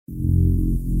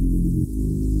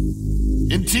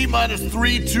In T-minus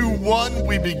 3, 2, 1,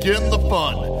 we begin the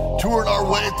fun. Touring our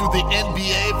way through the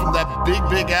NBA from that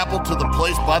big apple to the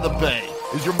place by the bay.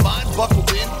 Is your mind buckled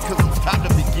in? Because it's time to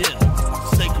begin.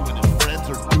 Sekou and his friends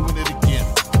are doing it again.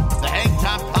 The Hang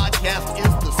Time Podcast is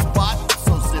the spot,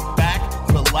 so sit back,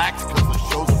 relax, because the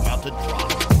show's about to drop.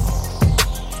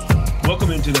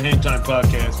 Welcome into the Hang Time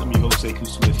Podcast. I'm your host, Sekou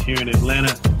Smith, here in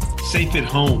Atlanta, safe at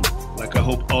home, like I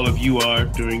hope all of you are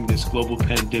during this global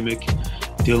pandemic,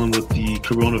 dealing with the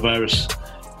coronavirus.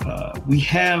 We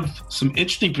have some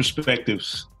interesting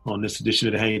perspectives on this edition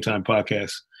of the Hang Time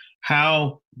Podcast,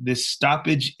 how this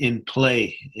stoppage in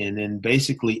play and then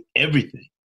basically everything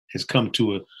has come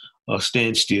to a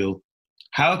standstill,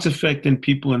 how it's affecting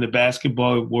people in the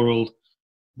basketball world,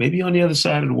 maybe on the other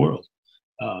side of the world.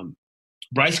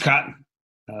 Bryce Cotton,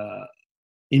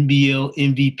 NBL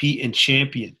MVP and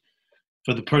champion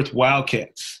for the Perth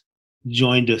Wildcats,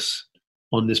 joined us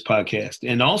on this podcast.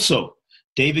 And also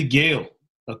David Gale,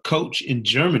 a coach in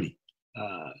Germany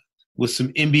with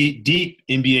some deep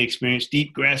NBA experience,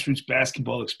 deep grassroots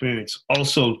basketball experience,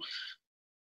 also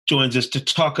joins us to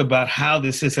talk about how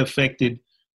this has affected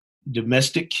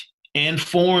domestic and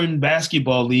foreign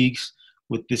basketball leagues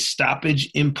with this stoppage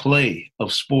in play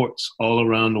of sports all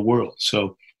around the world.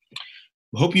 So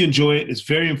I hope you enjoy it. It's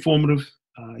very informative.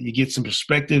 You get some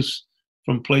perspectives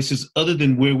from places other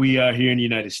than where we are here in the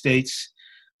United States.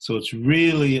 So it's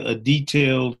really a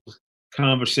detailed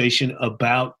conversation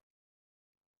about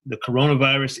the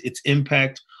coronavirus, its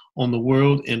impact on the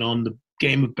world and on the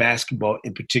game of basketball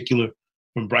in particular,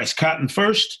 from Bryce Cotton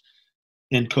first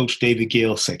and Coach David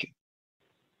Gale second.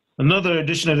 Another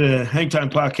edition of the Hang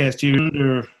Time Podcast here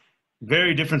under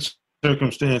very different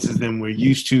circumstances than we're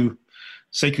used to.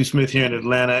 Sekou Smith here in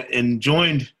Atlanta, and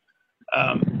joined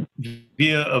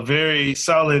via a very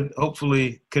solid,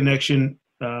 hopefully, connection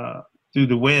through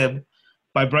the web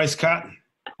by Bryce Cotton,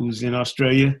 who's in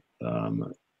Australia,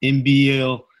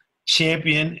 NBL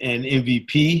champion and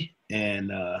MVP, and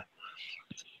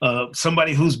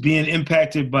somebody who's being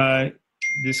impacted by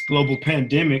this global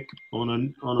pandemic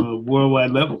on a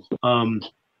worldwide level.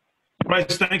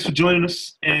 Bryce, thanks for joining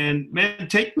us. And man,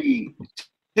 take me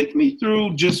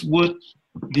through just what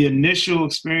the initial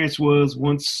experience was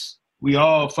once we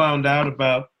all found out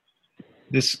about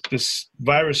this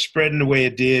virus spreading the way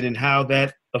it did, and how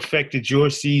that affected your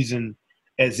season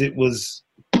as it was,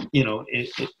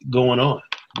 going on.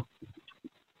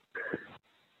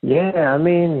 Yeah, I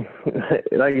mean,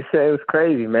 like you said, it was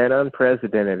crazy, man,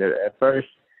 unprecedented. At first,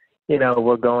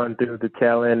 we're going through the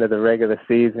tail end of the regular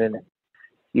season.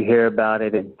 You hear about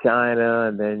it in China,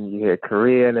 and then you hear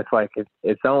Korea, and it's like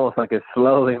it's almost like it's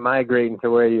slowly migrating to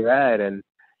where you're at. And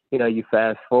you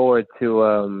fast forward to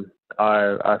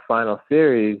our final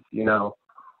series.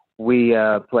 We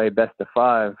played best of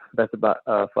five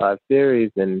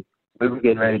series, and we were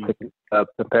getting ready to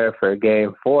prepare for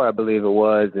game 4, I believe it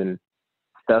was, and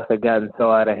stuff had gotten so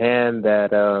out of hand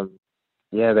that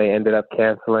they ended up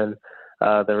canceling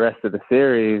the rest of the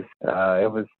series.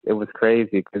 It was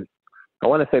crazy because I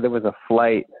want to say there was a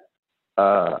flight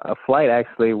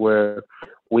actually where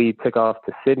we took off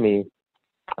to Sydney.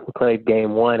 We played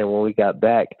game 1, and when we got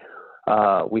back,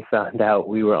 we found out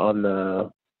we were on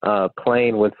the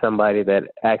plane with somebody that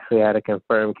actually had a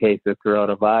confirmed case of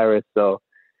coronavirus. So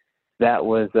that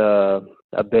was a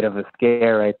bit of a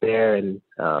scare right there. And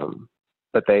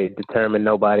but they determined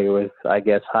nobody was, I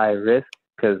guess, high risk,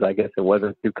 because I guess it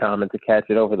wasn't too common to catch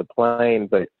it over the plane.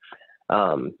 But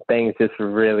things just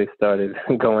really started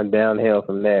going downhill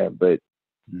from there. But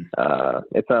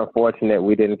it's unfortunate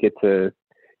we didn't get to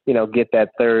get that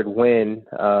third win,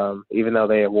 even though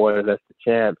they awarded us the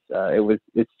champs.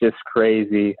 It's just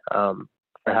crazy for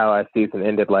how our season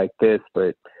ended like this.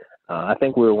 But I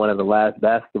think we were one of the last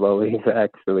basketball leagues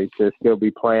actually to still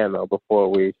be playing though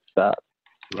before we stopped.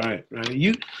 Right.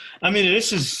 You got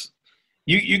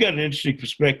an interesting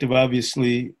perspective,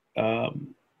 obviously,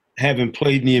 having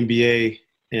played in the NBA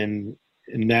and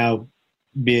now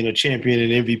being a champion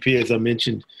and MVP, as I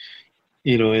mentioned,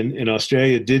 in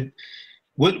Australia.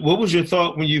 What was your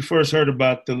thought when you first heard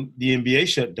about the NBA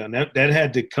shutdown? That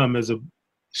had to come as a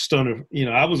stunner.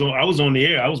 I was on the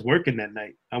air. I was working that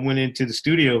night. I went into the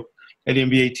studio at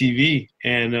NBA TV,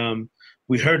 and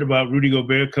we heard about Rudy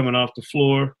Gobert coming off the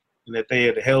floor and that they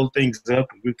had held things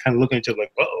up. And we were kind of looking at each other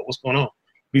like, "Uh-oh, what's going on?"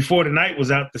 Before the night was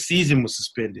out, the season was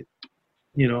suspended.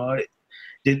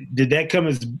 Did that come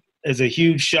as a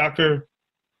huge shocker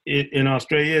in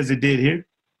Australia as it did here?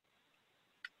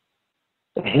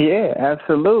 Yeah,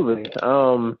 absolutely.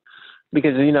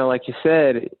 Because, like you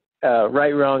said,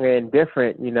 right, wrong, or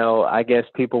indifferent, I guess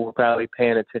people were probably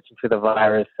paying attention to the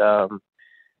virus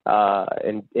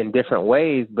in different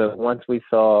ways. But once we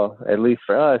saw, at least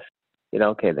for us,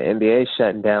 okay, the NBA is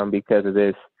shutting down because of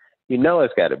this,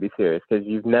 it's got to be serious, because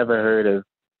you've never heard of,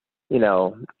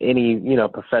 any,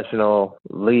 professional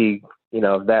league,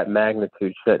 of that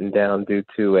magnitude shutting down due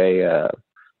to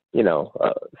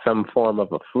some form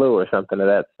of a flu or something of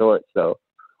that sort. So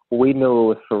we knew it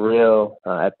was for real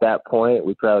at that point.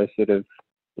 We probably should have,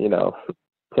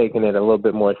 taken it a little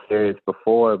bit more serious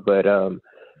before. But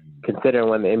considering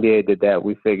when the NBA did that,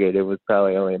 we figured it was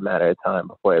probably only a matter of time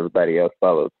before everybody else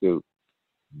followed suit.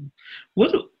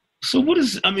 What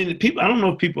is, I mean, people, I don't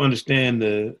know if people understand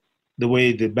the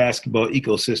way the basketball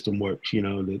ecosystem works,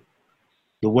 the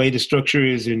way the structure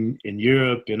is in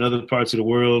Europe and other parts of the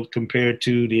world compared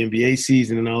to the NBA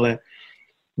season and all that.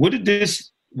 What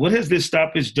has this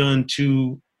stoppage done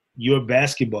to your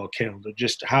basketball calendar,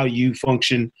 just how you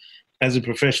function as a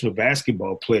professional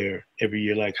basketball player every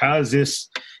year? Like, how has this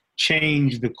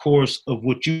changed the course of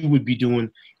what you would be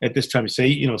doing at this time?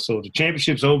 Say, so the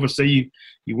championship's over, say you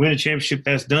win a championship,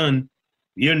 that's done.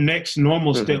 Your next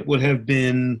normal step would have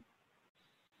been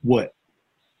what?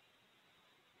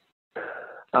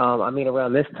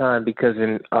 Around this time, because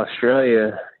in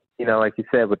Australia, like you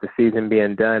said, with the season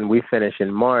being done, we finish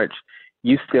in March.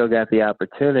 You still got the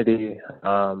opportunity,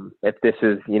 if this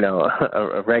is,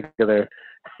 a regular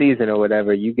season or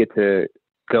whatever, you get to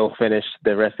go finish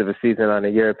the rest of the season on a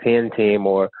European team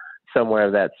or somewhere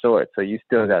of that sort. So you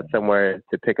still got somewhere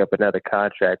to pick up another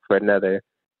contract for another,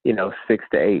 6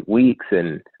 to 8 weeks.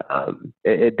 And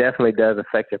it definitely does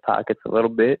affect your pockets a little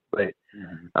bit. But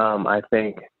I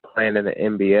think playing in the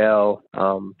NBL,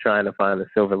 trying to find the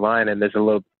silver lining, there's a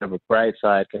little bit of a bright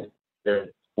side.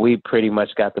 We pretty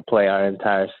much got to play our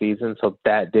entire season, so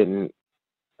that didn't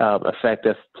affect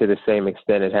us to the same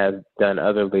extent it has done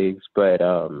other leagues. But,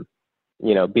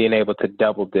 being able to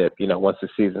double dip, once the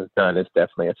season's done, it's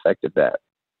definitely affected that.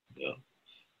 Yeah.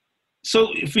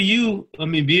 So for you,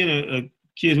 being a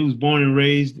kid who's born and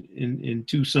raised in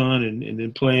Tucson and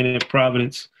then playing at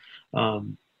Providence,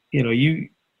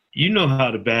 you know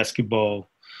how the basketball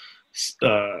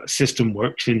system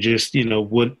works, and just,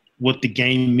 what the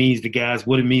game means to guys,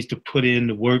 what it means to put in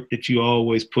the work that you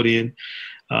always put in.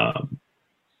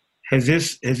 Has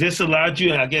this allowed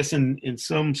you, I guess, in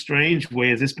some strange way,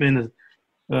 has this been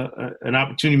an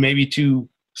opportunity maybe to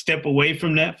step away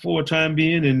from that for a time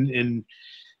being and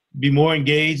be more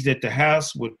engaged at the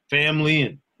house with family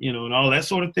and, and all that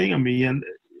sort of thing? And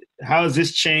how has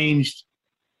this changed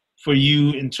for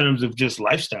you in terms of just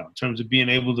lifestyle, in terms of being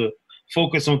able to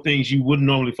focus on things you wouldn't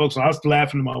normally focus on? I was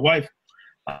laughing to my wife.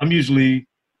 I'm usually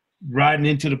riding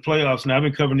into the playoffs. Now, I've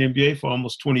been covering the NBA for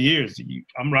almost 20 years.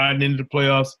 I'm riding into the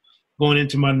playoffs, going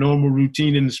into my normal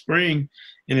routine in the spring,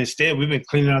 and instead we've been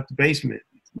cleaning out the basement,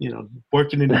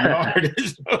 working in the yard.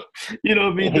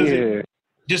 Yeah.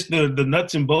 Just the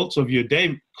nuts and bolts of your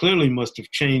day clearly must have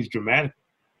changed dramatically.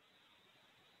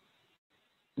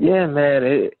 Yeah, man,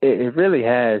 it really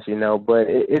has, but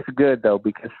it's good though,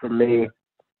 because for me,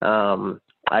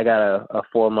 I got a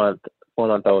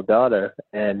 4-month-old daughter,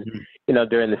 and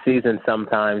during the season,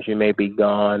 sometimes you may be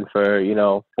gone for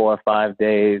 4 or 5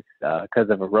 days because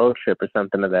of a road trip or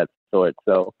something of that sort.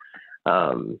 So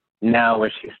now,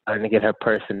 where she's starting to get her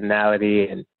personality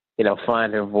and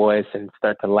find her voice and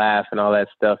start to laugh and all that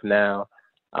stuff now,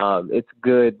 it's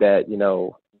good that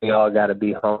we all got to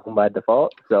be home by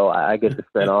default. So I get to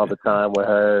spend all the time with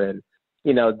her and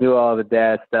do all the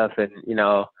dad stuff and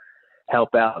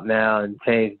help out now and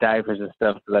change diapers and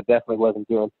stuff, because I definitely wasn't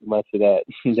doing too much of that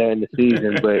during the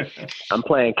season. But I'm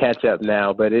playing catch up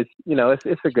now. But it's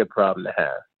it's a good problem to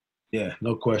have. Yeah,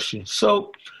 no question.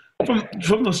 So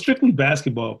from a strictly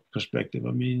basketball perspective,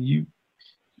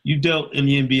 you dealt in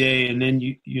the NBA, and then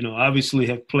you obviously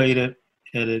have played at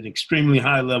an extremely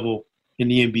high level in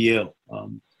the NBL,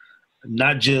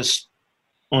 not just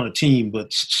on a team,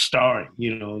 but starring,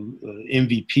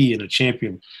 MVP and a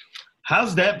champion.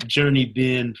 How's that journey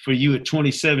been for you at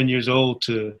 27 years old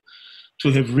to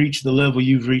have reached the level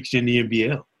you've reached in the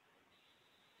NBL?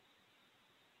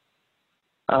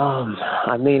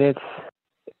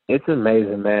 It's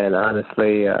amazing, man.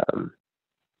 Honestly, I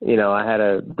had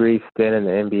a brief stint in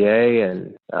the NBA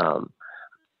and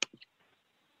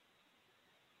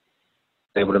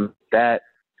able to make that,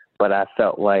 but I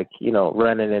felt like,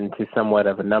 running into somewhat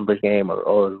of a numbers game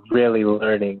or really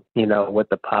learning, what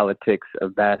the politics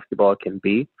of basketball can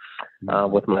be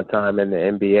with my time in the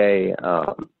NBA.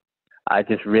 I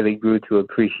just really grew to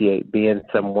appreciate being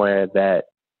somewhere that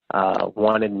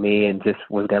wanted me and just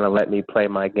was going to let me play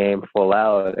my game full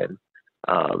out. And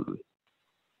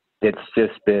it's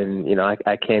just been,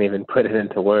 I can't even put it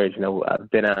into words. I've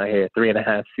been out here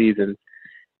 3.5 seasons,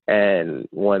 and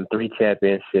won 3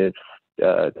 championships,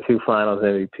 2 finals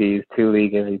MVPs, 2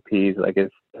 league MVPs. Like,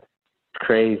 it's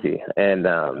crazy. And,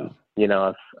 you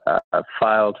know, I've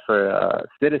filed for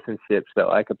citizenship,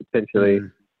 so I could potentially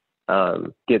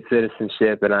get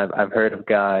citizenship. And I've heard of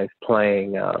guys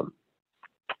playing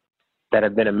that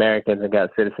have been Americans and got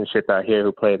citizenship out here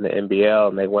who played in the NBL,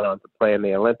 and they went on to play in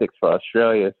the Olympics for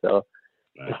Australia. So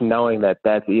just knowing that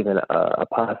that's even a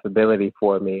possibility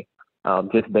for me,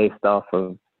 just based off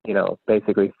of, you know,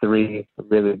 basically 3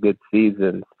 really good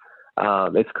seasons,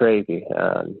 it's crazy.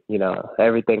 You know,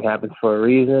 everything happens for a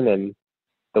reason, and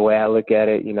the way I look at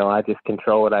it, you know, I just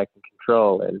control what I can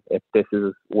control. And if this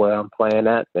is where I'm playing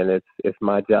at, then it's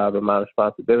my job and my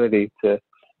responsibility to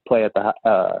play at the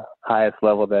highest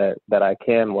level that I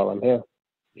can while I'm here.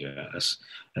 Yeah,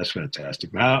 that's fantastic.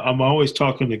 I'm always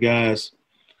talking to guys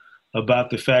about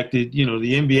the fact that, you know,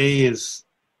 the NBA is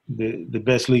the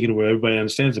best league in the world. Everybody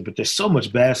understands it, but there's so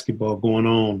much basketball going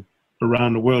on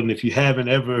around the world. And if you haven't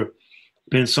ever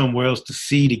been somewhere else to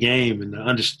see the game and to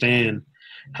understand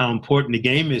how important the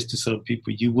game is to some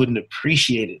people, you wouldn't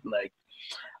appreciate it. Like,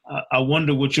 I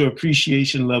wonder what your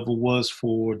appreciation level was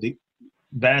for the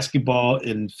basketball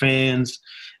and fans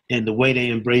and the way they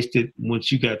embraced it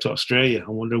once you got to Australia. I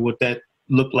wonder what that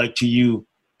looked like to you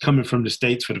coming from the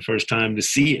States for the first time to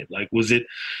see it. Like, was it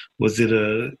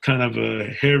a kind of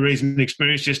a hair-raising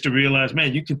experience just to realize,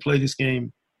 man, you can play this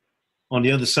game on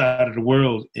the other side of the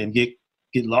world and get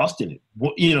lost in it,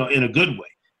 you know, in a good way,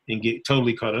 and get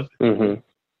totally caught up in it? Mm-hmm.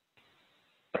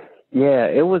 Yeah,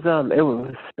 it was.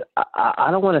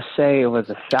 I don't want to say it was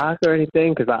a shock or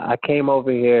anything, because I came over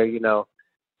here, you know,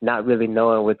 not really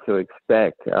knowing what to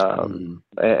expect.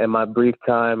 In my brief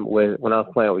time when I was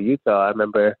playing with Utah, I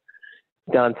remember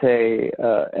Dante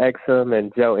Exum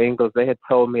and Joe Ingles, they had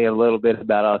told me a little bit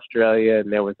about Australia,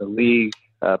 and there was a league,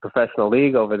 professional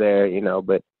league over there, you know,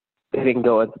 but they didn't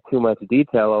go into too much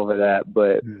detail over that.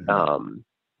 But,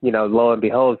 you know, lo and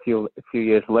behold, a few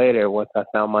years later, once I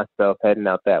found myself heading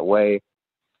out that way,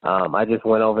 I just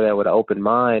went over there with an open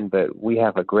mind. But we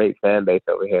have a great fan base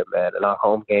over here, man, and our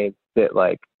home games fit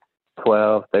like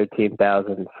 12,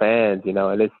 13,000 fans, you know,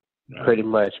 and it's pretty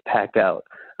much packed out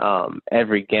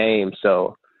every game.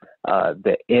 So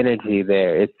the energy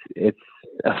there, it's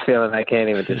a feeling I can't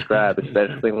even describe,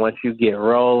 especially once you get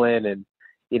rolling, and,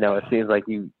 you know, it seems like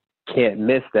you can't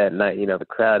miss that night. You know, the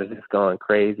crowd is just going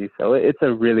crazy. So it's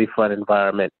a really fun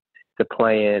environment to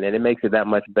play in, and it makes it that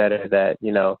much better that,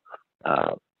 you know,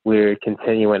 we're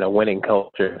continuing a winning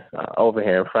culture over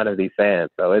here in front of these fans.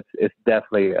 So it's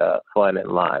definitely fun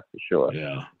and live for sure.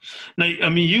 Yeah. Now, I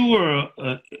mean, you were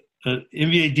a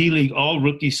NBA D-League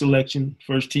all-rookie selection,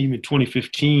 first team in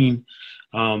 2015.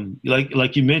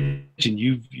 Like you mentioned,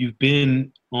 you've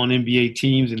been on NBA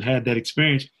teams and had that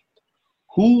experience.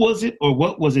 Who was it, or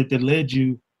what was it that led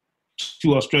you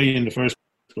to Australia in the first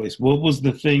place? What was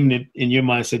the thing that in your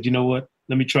mind said, you know what,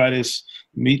 let me try this,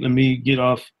 let me get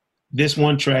off this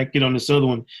one track, get on this other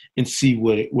one, and see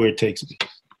where it takes me?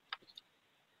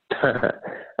 All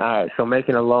right, so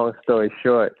making a long story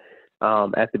short,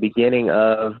 at the beginning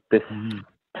of this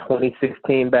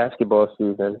 2016 basketball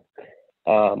season,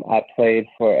 I played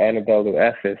for Anadolu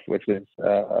Efes, which was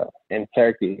in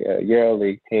Turkey, a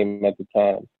EuroLeague team at the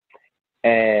time.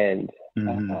 And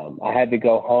I had to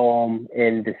go home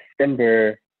in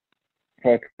December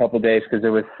for a couple of days because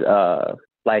there was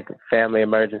like family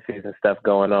emergencies and stuff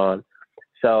going on.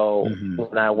 So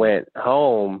when I went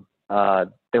home,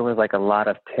 there was like a lot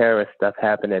of terrorist stuff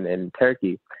happening in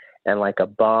Turkey. And like a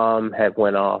bomb had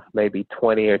went off maybe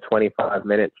 20 or 25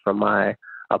 minutes from my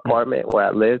apartment where I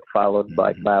lived, followed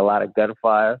by a lot of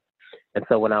gunfire. And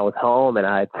so when I was home and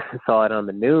I saw it on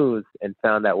the news and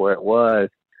found out where it was,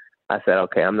 I said,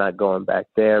 okay, I'm not going back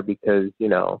there, because, you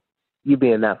know, you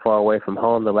being that far away from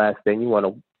home, the last thing you want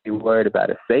to be worried about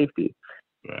is safety.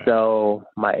 Right. So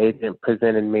my agent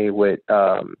presented me with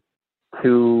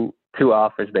two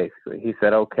offers, basically. He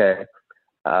said, okay,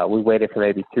 we waited for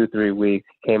maybe 2-3 weeks,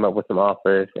 came up with some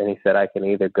offers, and he said I can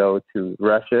either go to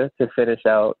Russia to finish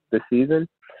out the season,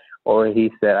 or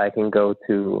he said I can go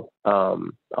to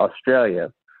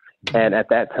Australia. And at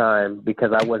that time,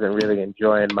 because I wasn't really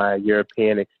enjoying my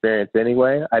European experience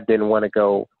anyway, I didn't want to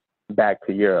go back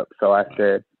to Europe. So I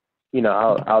said, you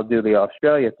know, I'll do the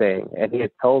Australia thing. And he had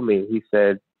told me, he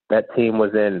said that team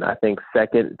was in, I think,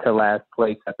 second to last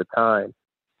place at the time.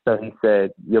 So he said,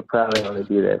 you'll probably only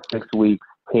be there 6 weeks.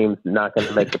 Team's not going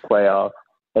to make the playoffs.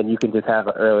 And you can just have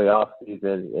an early off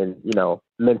season and, you know,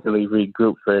 mentally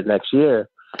regroup for next year.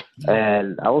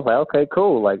 And I was like, okay,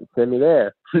 cool. Like, send me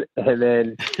there. And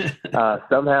then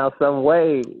somehow, some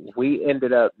way, we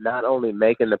ended up not only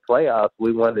making the playoffs,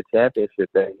 we won the championship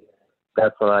that year.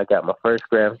 That's when I got my first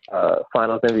Grand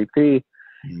Finals MVP.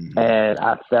 Mm-hmm. And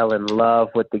I fell in love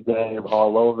with the game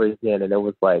all over again. And it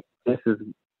was like, this is,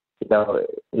 you know,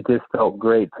 it just felt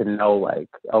great to know, like,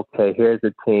 okay, here's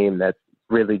a team that's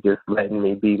really just letting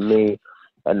me be me.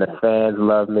 And the fans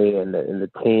love me, and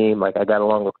the team, like, I got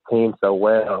along with the team so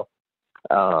well.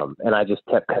 And I just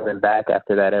kept coming back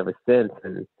after that ever since.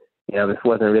 And, you know, this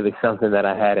wasn't really something that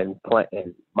I had in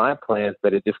my plans,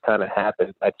 but it just kind of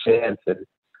happened by chance. And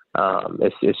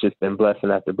it's just been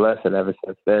blessing after blessing ever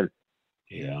since then.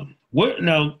 Yeah.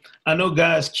 Now, I know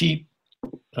guys keep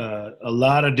a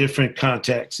lot of different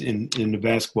contacts in the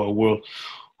basketball world.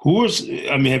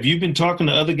 Have you been talking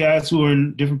to other guys who are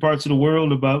in different parts of the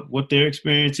world about what their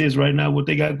experience is right now, what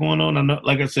they got going on? I know,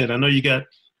 like I said, I know you got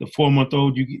the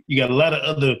 4-month-old. You got a lot of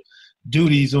other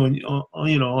duties on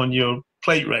your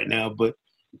plate right now. But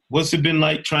what's it been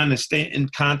like trying to stay in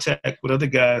contact with other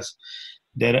guys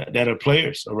that are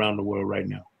players around the world right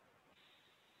now?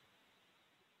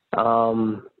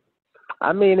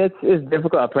 I mean, it's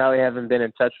difficult. I probably haven't been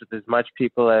in touch with as much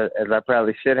people as I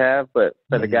probably should have, but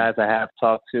for the guys I have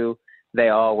talked to, they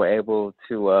all were able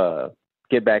to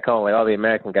get back home. Like all the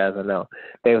American guys I know,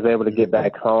 they was able to get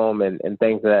back home and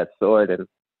things of that sort. And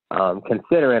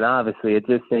considering, obviously, it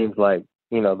just seems like,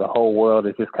 you know, the whole world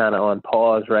is just kind of on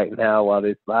pause right now while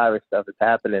this virus stuff is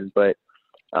happening. But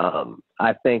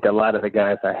I think a lot of the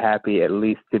guys are happy at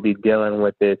least to be dealing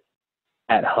with this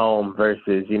at home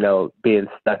versus, you know, being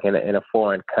stuck in a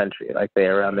foreign country. Like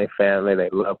they're around their family, their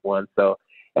loved ones. So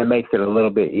it makes it a little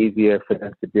bit easier for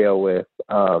them to deal with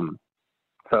from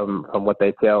what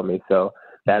they tell me. So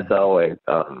that's always,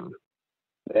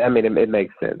 I mean, it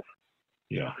makes sense.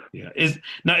 Yeah.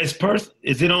 Is Perth,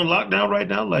 is it on lockdown right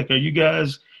now? Like, are you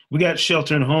guys, we got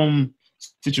shelter in home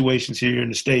situations here in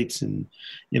the States and,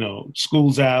 you know,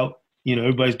 school's out, you know,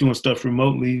 everybody's doing stuff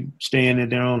remotely, staying in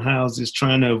their own houses,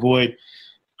 trying to avoid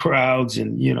crowds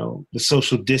and, you know, the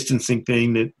social distancing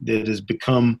thing that has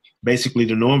become basically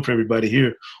the norm for everybody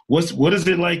here. What is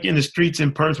it like in the streets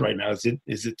in Perth right now? Is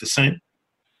it the same?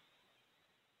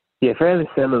 Yeah, fairly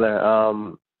similar.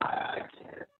 I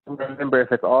can't remember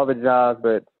if it's all the jobs,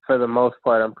 but for the most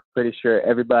part, I'm pretty sure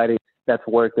everybody that's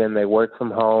working, they work from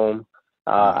home.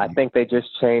 I think they just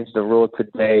changed the rule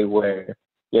today where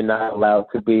you're not allowed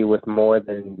to be with more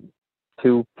than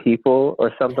 2 people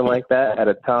or something like that at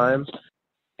a time.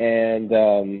 And,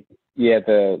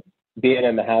 the being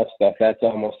in the house stuff, that's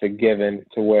almost a given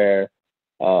to where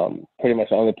pretty much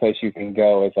the only place you can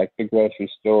go is like the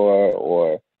grocery store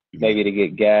or maybe to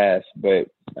get gas. But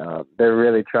they're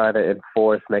really trying to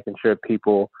enforce making sure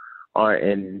people aren't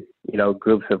in, you know,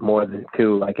 groups of more than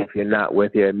 2, like if you're not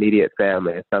with your immediate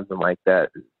family or something like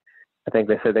that. I think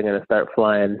they said they're going to start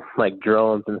flying like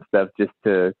drones and stuff just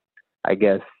to, I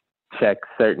guess, check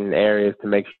certain areas to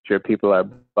make sure people are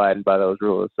abiding by those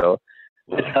rules. So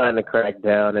they're trying to crack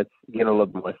down. It's getting a little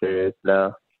bit more serious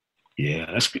now.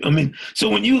 Yeah. So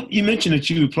when you mentioned that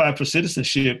you applied for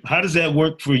citizenship, how does that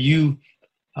work for you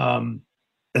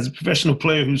as a professional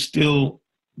player who's still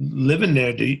living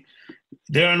there?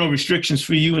 There are no restrictions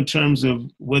for you in terms of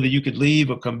whether you could leave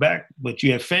or come back, but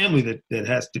you have family that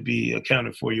has to be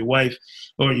accounted for, your wife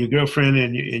or your girlfriend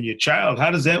and your child. How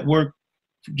does that work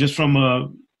just from a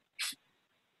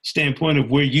standpoint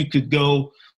of where you could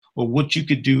go or what you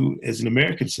could do as an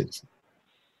American citizen?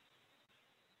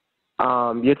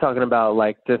 You're talking about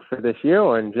like just for this year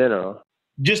or in general?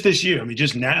 Just this year. I mean,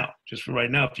 just now, just for right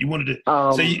now. If you wanted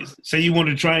to say you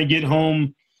wanted to try and get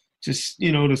home to,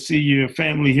 you know, to see your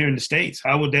family here in the States,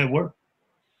 how would that work?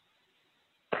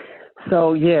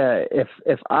 So yeah,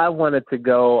 if I wanted to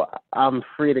go, I'm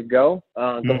free to go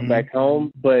back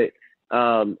home, but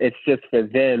it's just for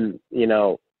them, you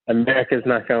know, America's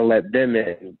not going to let them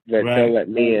in, but they'll let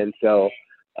me in. So,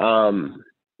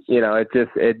 you know,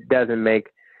 it doesn't make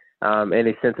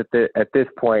any sense at this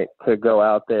point to go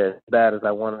out there as bad as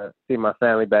I want to see my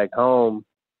family back home,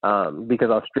 because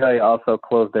Australia also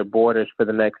closed their borders for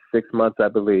the next 6 months, I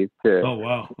believe,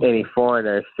 to any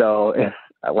foreigners. So if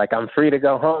like I'm free to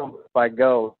go home, if I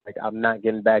go, like I'm not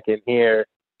getting back in here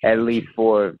at least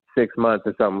for 6 months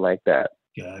or something like that.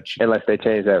 Gotcha. Unless they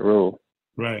change that rule.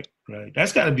 Right.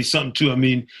 That's got to be something too. I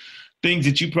mean, things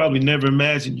that you probably never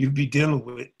imagined you'd be dealing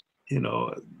with, you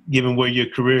know, given where your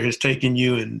career has taken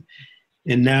you and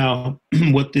now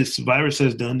what this virus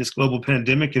has done, this global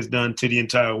pandemic has done to the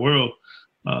entire world.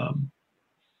 I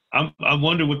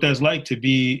wonder what that's like to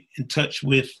be in touch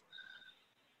with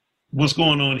what's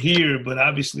going on here, but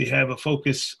obviously have a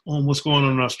focus on what's going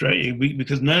on in Australia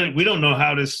because we don't know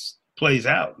how this plays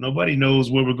out. Nobody knows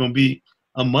where we're going to be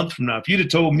a month from now. If you'd have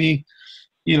told me,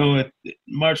 at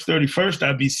March 31st,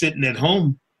 I'd be sitting at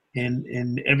home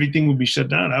and everything would be shut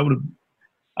down,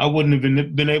 I wouldn't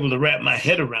have been able to wrap my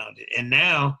head around it. And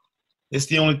now it's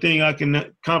the only thing I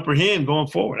can comprehend going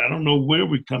forward. I don't know where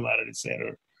we come out of this at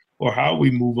or how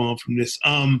we move on from this.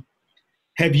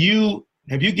 Have you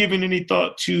given any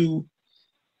thought to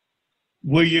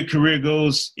where your career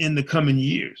goes in the coming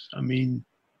years? I mean,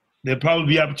 there'll probably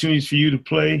be opportunities for you to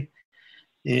play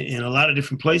in a lot of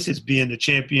different places, being the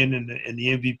champion and the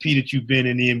MVP that you've been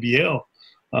in the NBL.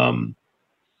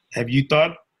 Have you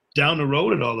thought down the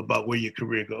road at all about where your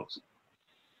career goes?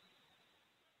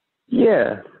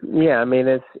 Yeah. I mean,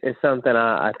 it's something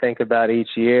I think about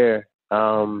each year.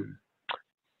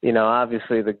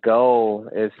 Obviously the goal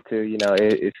is to,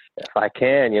 if I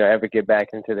can, ever get back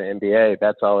into the NBA,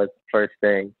 that's always the first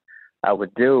thing I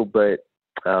would do. But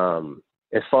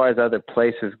as far as other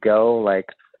places go, like,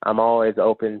 I'm always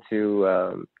open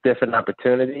to different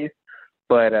opportunities.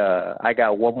 But I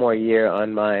got one more year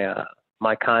on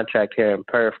my contract here in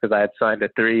Perth because I had signed a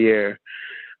 3-year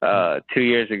 2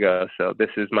 years ago. So this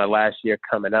is my last year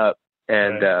coming up.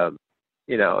 And, right.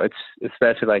 It's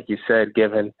especially like you said,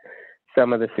 given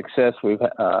some of the success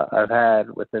I've had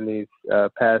within these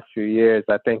past few years,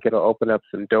 I think it'll open up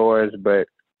some doors. But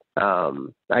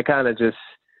I kind of just,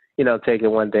 take it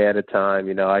one day at a time.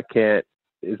 I can't,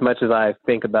 as much as I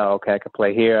think about, okay, I could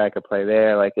play here, I could play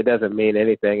there, like, it doesn't mean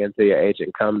anything until your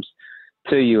agent comes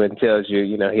to you and tells you,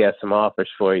 he has some offers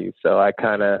for you. So I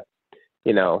kind of,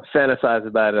 fantasize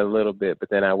about it a little bit, but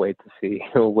then I wait to see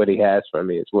what he has for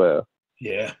me as well.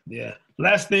 Yeah.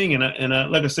 Last thing, and I,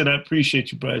 like I said, I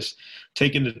appreciate you, Bryce,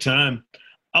 taking the time.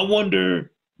 I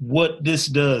wonder what this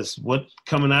does, what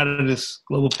coming out of this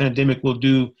global pandemic will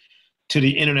do to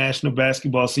the international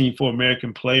basketball scene for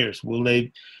American players. Will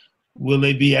they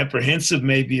be apprehensive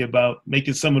maybe about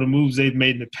making some of the moves they've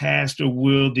made in the past, or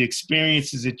will the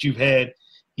experiences that you've had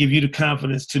give you the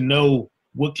confidence to know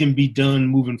what can be done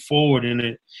moving forward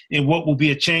in what will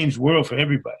be a changed world for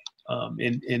everybody,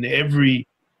 in every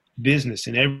business,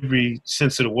 in every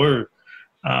sense of the word?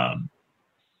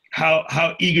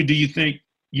 How eager do you think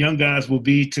young guys will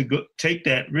be to go take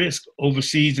that risk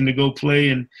overseas and to go play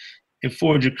and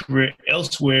forge a career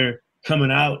elsewhere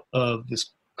coming out of this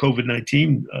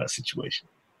COVID-19 situation?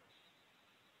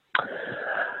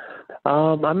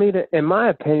 I mean, in my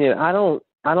opinion, I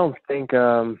don't think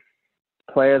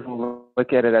players will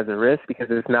look at it as a risk because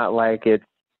it's not like it's,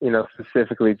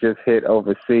 specifically just hit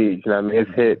overseas. I mean,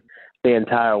 it's hit the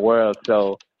entire world.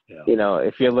 So, yeah.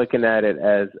 If you're looking at it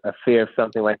as a fear of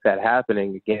something like that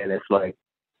happening, again, it's like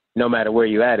no matter where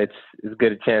you're at, it's as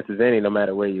good a chance as any, no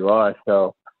matter where you are.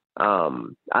 So I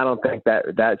don't think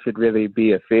that should really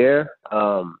be a fear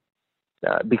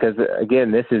because,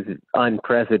 again, this is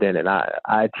unprecedented.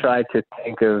 I try to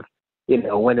think of,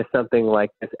 when has something like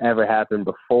this ever happened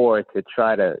before to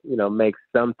try to, make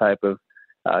some type of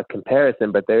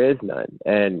comparison, but there is none.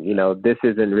 And, this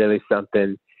isn't really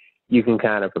something you can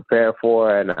kind of prepare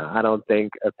for. And I don't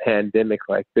think a pandemic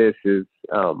like this is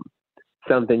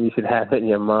something you should have in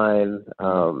your mind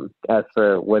as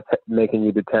for what's making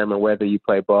you determine whether you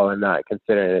play ball or not,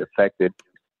 considering it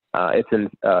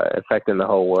affecting the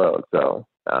whole world. So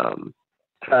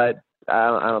I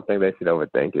don't think they should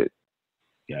overthink it.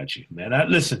 Got you, man.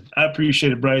 Listen, I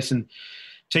appreciate it, Bryce, and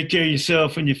take care of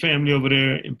yourself and your family over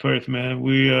there in Perth, man.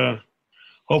 We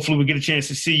hopefully we get a chance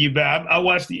to see you back. I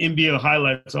watch the NBL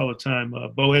highlights all the time.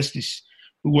 Bo Estes,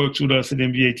 who works with us at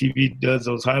NBA TV, does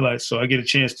those highlights, so I get a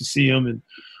chance to see him and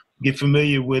get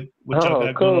familiar with what y'all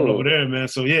got going on over there, man.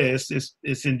 So yeah,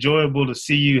 it's enjoyable to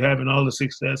see you having all the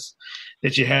success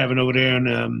that you're having over there,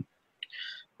 and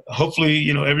hopefully,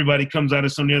 everybody comes out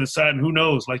of on the other side. And who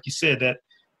knows, like you said,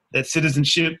 that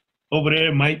citizenship over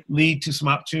there might lead to some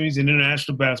opportunities in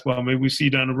international basketball. Maybe we see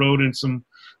down the road in some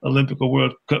Olympic or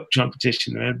World Cup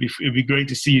competition, man. It'd be great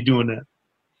to see you doing that.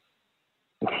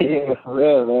 Yeah, for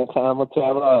real, man. Time will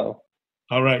tell.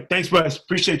 All right. Thanks, Bryce.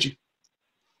 Appreciate you.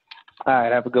 All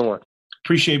right. Have a good one.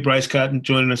 Appreciate Bryce Cotton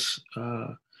joining us.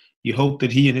 You hope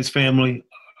that he and his family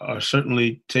are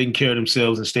certainly taking care of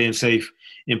themselves and staying safe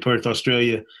in Perth,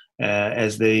 Australia,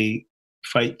 as they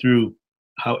fight through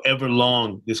however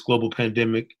long this global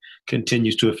pandemic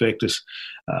continues to affect us.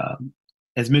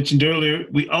 As mentioned earlier,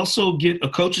 we also get a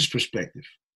coach's perspective.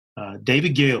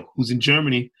 David Gale, who's in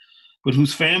Germany, but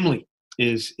whose family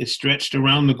is stretched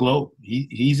around the globe.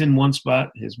 He's in one spot.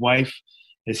 His wife,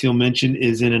 as he'll mention,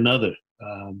 is in another,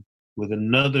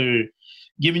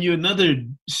 giving you another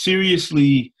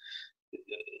seriously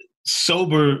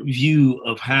sober view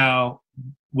of how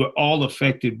we're all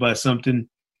affected by something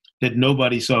that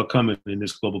nobody saw coming in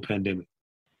this global pandemic.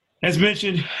 As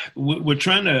mentioned, we're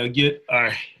trying to get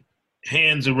our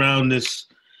hands around this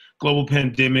global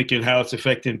pandemic and how it's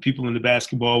affecting people in the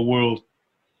basketball world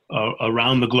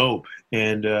around the globe.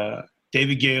 And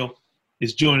David Gale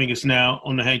is joining us now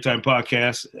on the Hang Time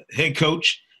Podcast, head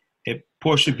coach at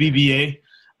Porsche BBA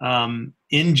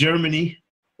in Germany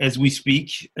as we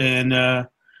speak. And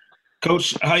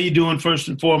Coach, how you doing first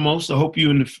and foremost? I hope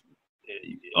you and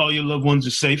all your loved ones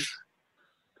are safe.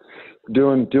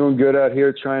 Doing good out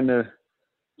here, trying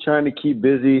to keep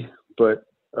busy, but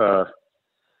a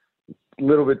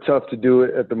little bit tough to do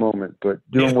it at the moment, but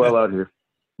doing well out here.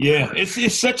 Yeah,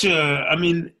 it's such a, I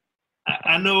mean,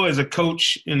 I know as a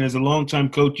coach and as a longtime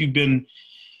coach, you've been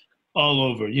all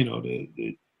over, you know,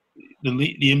 the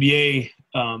NBA,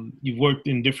 you've worked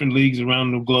in different leagues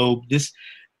around the globe.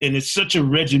 And it's such a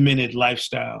regimented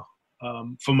lifestyle.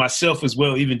 For myself as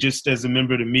well, even just as a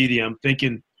member of the media, I'm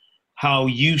thinking how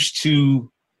used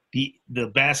to the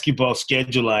basketball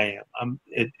schedule I am.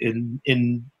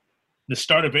 In the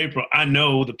start of April, I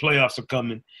know the playoffs are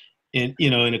coming in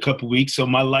a couple of weeks. So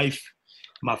my life,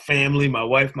 my family, my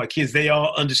wife, my kids, they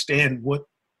all understand what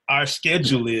our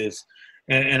schedule is.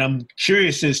 And I'm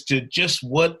curious as to just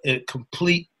what a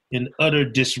complete and utter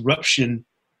disruption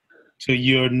to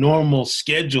your normal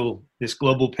schedule this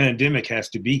global pandemic has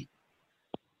to be.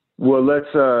 Well,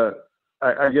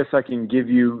 I guess I can give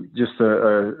you just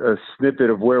a snippet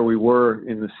of where we were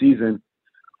in the season.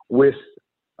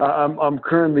 I'm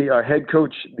currently a head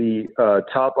coach, the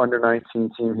top under-19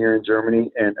 team here in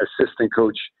Germany, and assistant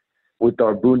coach with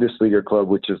our Bundesliga club,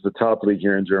 which is the top league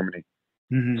here in Germany.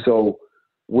 Mm-hmm. So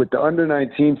with the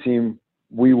under-19 team,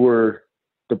 the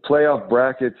playoff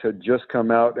brackets had just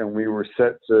come out, and we were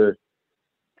set to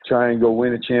try and go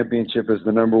win a championship as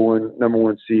the number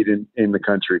one seed in the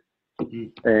country.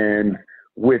 Mm-hmm. And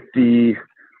with the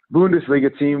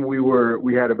Bundesliga team,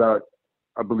 we had about,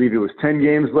 I believe it was 10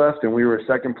 games left, and we were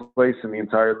second place in the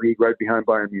entire league, right behind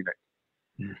Bayern Munich.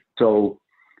 Mm-hmm. So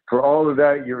for all of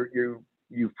that,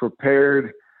 you've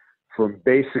prepared from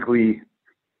basically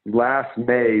last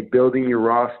May, building your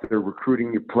roster,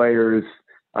 recruiting your players,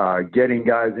 getting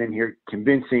guys in here,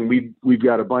 convincing. We've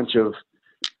got a bunch of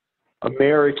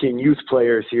American youth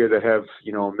players here that have,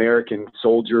 American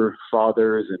soldier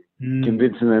fathers, and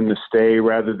convincing them to stay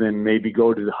rather than maybe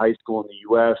go to the high school in the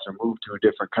U.S. or move to a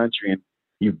different country. And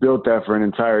you've built that for an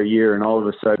entire year, and all of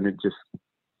a sudden it just,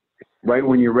 right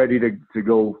when you're ready to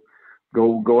go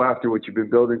after what you've been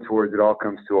building towards, it all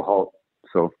comes to a halt.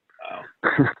 So wow.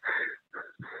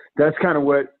 That's kind of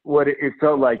what it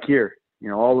felt like here.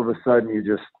 All of a sudden it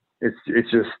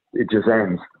just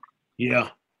ends. Yeah.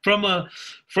 From a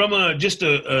just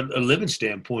a living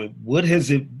standpoint, what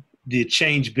has the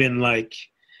change been like,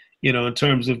 in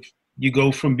terms of you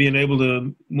go from being able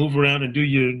to move around and do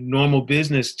your normal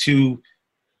business to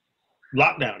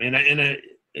lockdown? And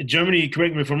Germany,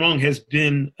 correct me if I'm wrong, has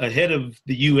been ahead of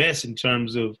the U.S. in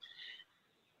terms of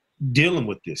dealing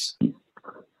with this.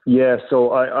 Yeah,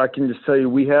 so I can just tell you,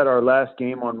 we had our last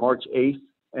game on March 8th,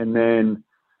 and then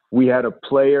we had a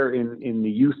player in the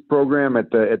youth program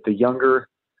at the younger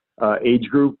age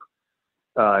group.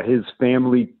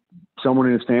 Someone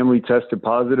in his family tested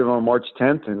positive on March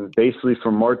 10th, and basically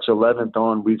from March 11th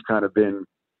on, we've kind of been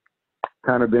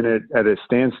at a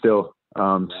standstill.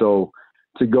 So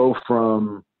to go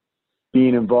from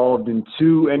being involved in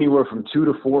anywhere from 2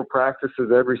 to 4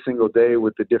 practices every single day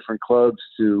with the different clubs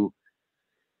to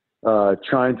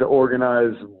trying to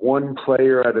organize one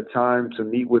player at a time to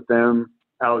meet with them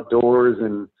outdoors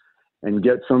and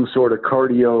get some sort of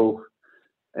cardio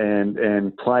and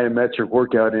plyometric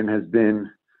workout in has been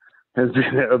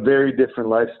a very different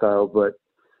lifestyle. But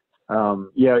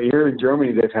here in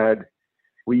Germany, they've had,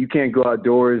 you can't go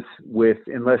outdoors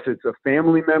unless it's a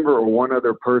family member or one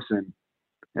other person.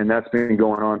 And that's been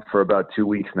going on for about 2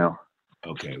 weeks now.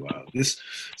 Okay. Wow.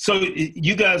 So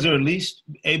you guys are at least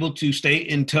able to stay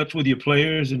in touch with your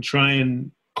players and try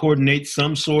and coordinate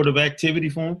some sort of activity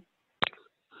for them?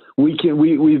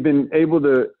 We've been able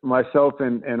to, myself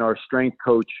and our strength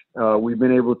coach, we've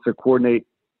been able to coordinate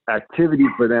activity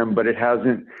for them, but it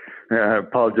hasn't, I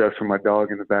apologize for my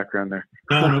dog in the background there.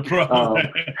 No problem.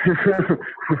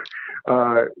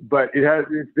 But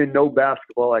it's been no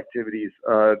basketball activities.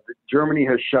 Germany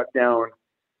has shut down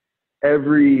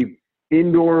every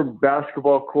indoor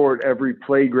basketball court, every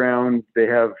playground. They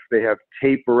have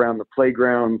tape around the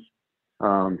playgrounds.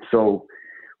 So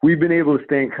we've been able to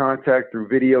stay in contact through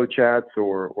video chats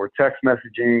or text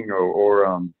messaging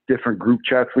or different group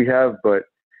chats we have. But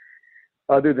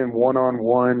other than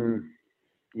one-on-one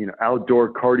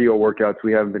outdoor cardio workouts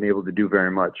we haven't been able to do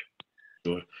very much.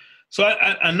 Sure. So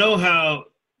I know how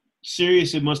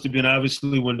serious it must have been,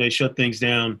 obviously, when they shut things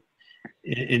down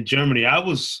in Germany. I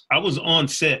was on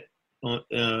set on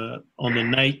the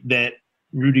night that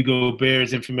Rudy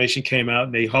Gobert's information came out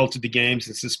and they halted the games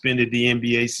and suspended the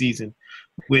NBA season,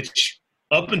 which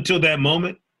up until that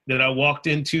moment that I walked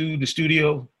into the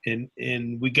studio and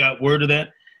we got word of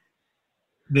that,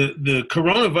 the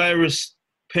coronavirus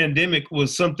pandemic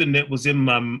was something that was in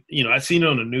my, I seen it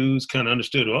on the news, kind of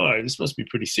understood, all right, this must be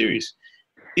pretty serious.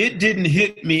 It didn't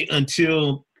hit me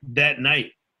until that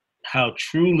night how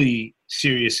truly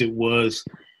serious it was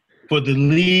for the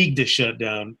league to shut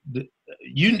down.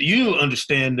 You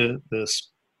understand the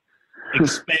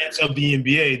expanse of the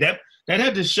NBA. That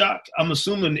had to shock, I'm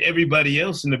assuming, everybody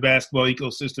else in the basketball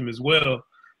ecosystem as well,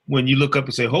 when you look up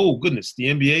and say, oh, goodness, the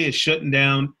NBA is shutting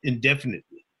down indefinitely.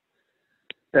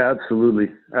 Absolutely.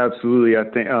 I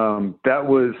think that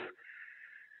was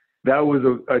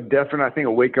a definite, I think,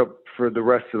 a wake up for the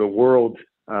rest of the world.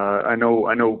 I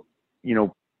know,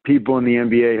 people in the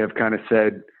NBA have kind of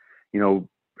said,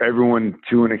 everyone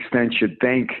to an extent should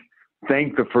thank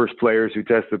the first players who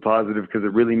tested positive, because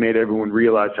it really made everyone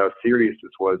realize how serious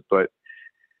this was. But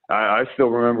I still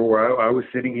remember where I was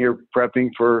sitting here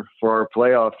prepping for our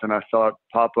playoffs, and I saw it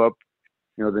pop up,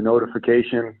 the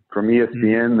notification from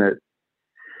ESPN that.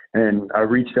 And I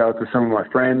reached out to some of my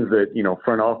friends that,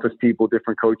 front office people,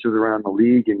 different coaches around the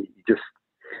league. And just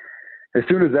as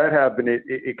soon as that happened,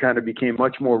 it kind of became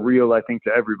much more real, I think,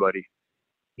 to everybody.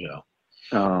 Yeah.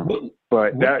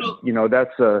 But that's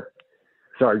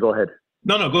sorry, go ahead.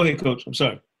 No, go ahead, Coach. I'm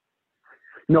sorry.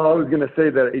 No, I was going to say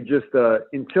that it just,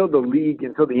 until the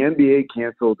NBA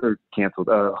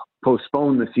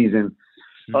postponed the season,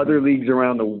 other leagues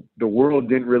around the world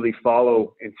didn't really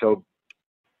follow until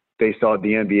they saw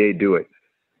the NBA do it.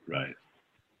 Right.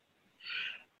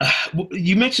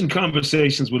 You mentioned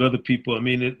conversations with other people. I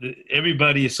mean,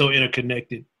 everybody is so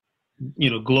interconnected,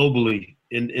 globally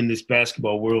in this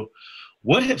basketball world.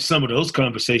 What have some of those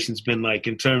conversations been like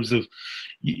in terms of,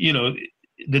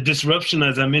 the disruption,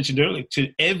 as I mentioned earlier,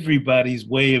 to everybody's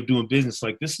way of doing business?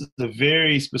 Like, this is a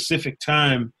very specific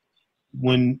time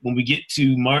when we get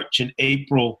to March and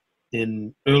April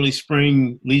in early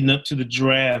spring leading up to the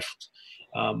draft.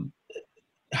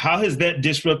 How has that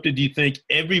disrupted, do you think,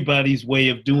 everybody's way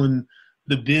of doing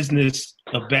the business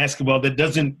of basketball that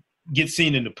doesn't get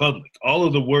seen in the public? All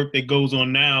of the work that goes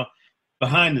on now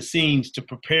behind the scenes to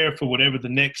prepare for whatever the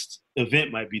next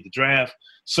event might be, the draft,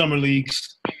 summer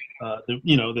leagues,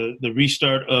 the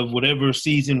restart of whatever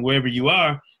season, wherever you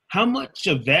are. How much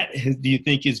of that do you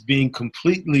think is being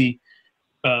completely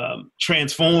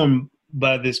transformed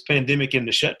by this pandemic and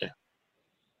the shutdown?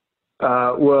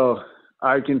 Well,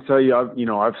 I can tell you,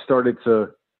 I've started to.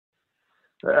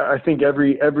 I think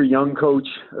every young coach,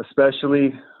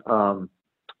 especially, and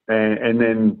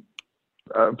then,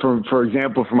 for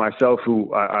example, for myself,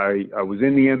 who I was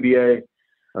in the NBA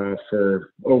for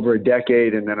over a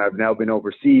decade, and then I've now been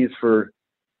overseas for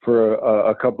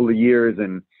a couple of years,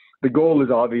 and the goal is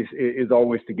always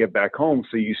to get back home.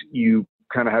 So you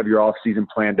kind of have your off season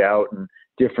planned out and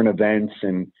different events,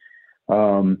 and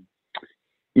I've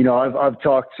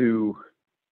talked to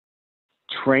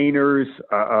trainers,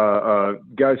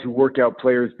 guys who work out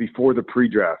players before the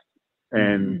pre-draft,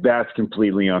 and that's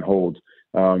completely on hold.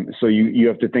 So you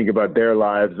have to think about their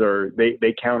lives, or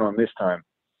they count on this time,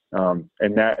 and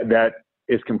that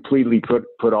is completely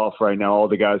put off right now. All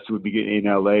the guys who would be getting in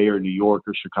LA or New York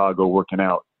or Chicago working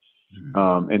out,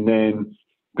 and then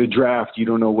the draft. You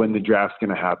don't know when the draft's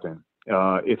going to happen.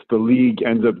 If the league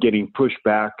ends up getting pushed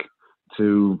back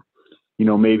to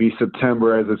maybe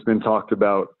September, as it's been talked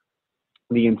about,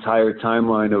 the entire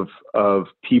timeline of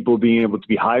people being able to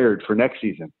be hired for next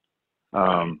season,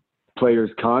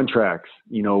 players' contracts,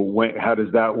 how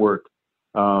does that work?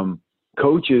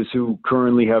 Coaches who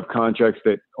currently have contracts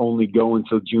that only go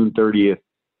until June 30th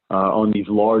on these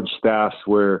large staffs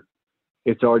where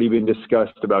it's already been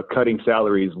discussed about cutting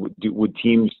salaries. Would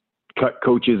teams cut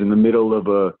coaches in the middle of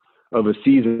a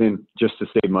season just to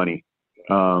save money?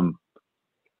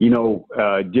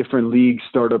 Different leagues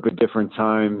start up at different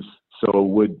times. So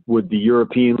would the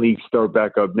European League start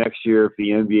back up next year if the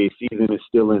NBA season is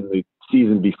still in the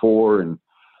season before, and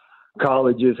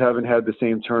colleges haven't had the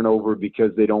same turnover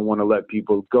because they don't want to let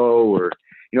people go, or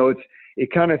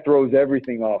it kind of throws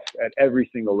everything off at every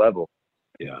single level.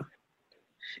 Yeah,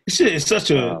 it's such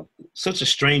a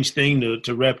strange thing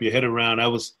to wrap your head around. I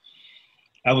was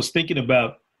thinking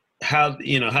about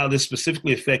how this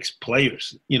specifically affects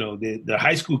players. The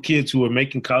high school kids who are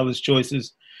making college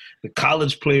choices, the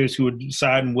college players who are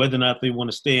deciding whether or not they want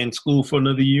to stay in school for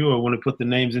another year or want to put the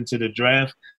names into the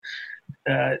draft.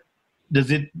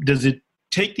 Does it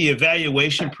take the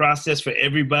evaluation process for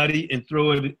everybody and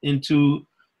throw it into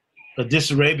a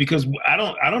disarray? Because I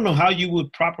don't know how you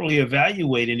would properly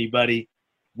evaluate anybody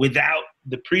without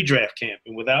the pre-draft camp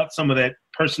and without some of that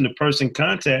person-to-person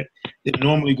contact that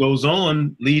normally goes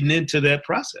on leading into that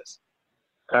process.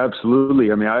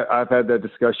 Absolutely. I mean, I've had that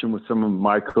discussion with some of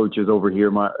my coaches over here,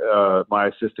 my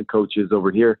assistant coaches over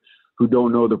here, who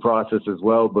don't know the process as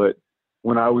well. But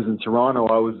when I was in Toronto,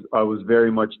 I was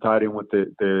very much tied in with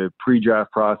the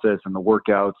pre-draft process and the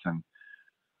workouts, and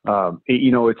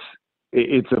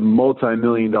it's a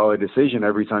multi-million-dollar decision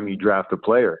every time you draft a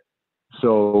player.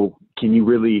 So can you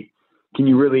really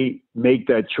make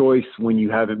that choice when you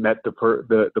haven't met the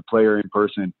player in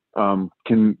person?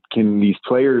 Can these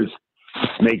players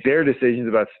make their decisions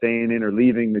about staying in or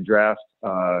leaving the draft?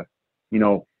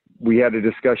 We had a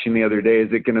discussion the other day.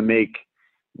 Is it going to make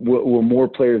will more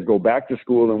players go back to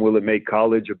school, and will it make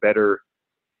college a better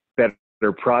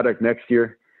product next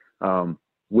year?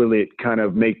 Will it kind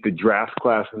of make the draft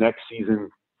class next season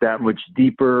that much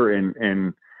deeper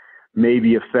and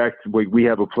maybe affect? We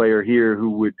have a player here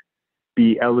who would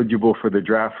be eligible for the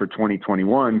draft for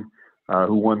 2021,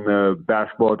 who won the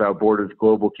Basketball Without Borders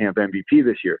Global Camp MVP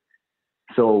this year.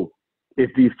 So if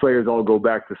these players all go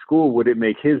back to school, would it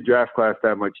make his draft class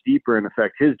that much deeper and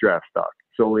affect his draft stock?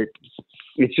 So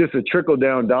it's just a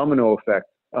trickle-down domino effect.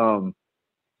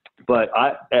 But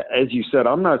as you said,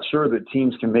 I'm not sure that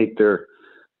teams can make their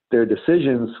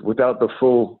decisions without the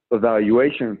full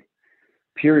evaluation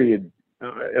period.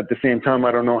 At the same time,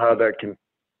 I don't know how that can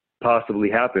possibly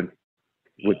happen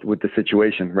with the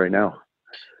situation right now.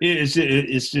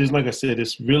 It's just like I said,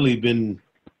 it's really been –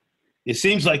 it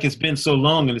seems like it's been so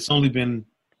long, and it's only been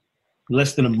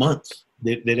less than a month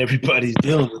that everybody's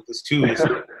dealing with this too. It's,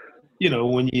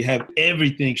 when you have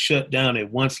everything shut down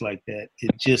at once like that,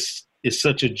 it just is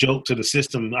such a jolt to the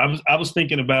system. I was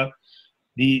thinking about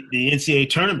the NCAA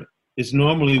tournament. It's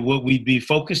normally what we'd be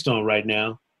focused on right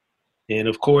now, and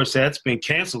of course that's been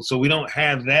canceled. So we don't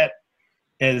have that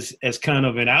as kind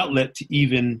of an outlet to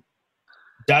even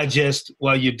digest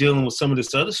while you're dealing with some of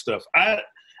this other stuff. I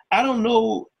don't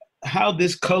know how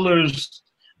this colors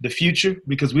the future,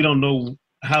 because we don't know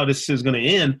how this is going to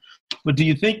end. But do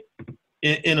you think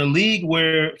in a league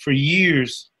where for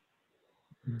years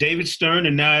David Stern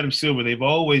and now Adam Silver, they've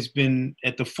always been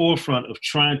at the forefront of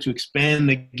trying to expand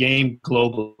the game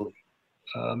globally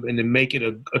and to make it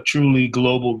a truly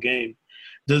global game,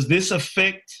 does this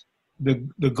affect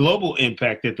the global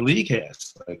impact that the league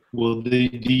has? Like, do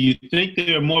you think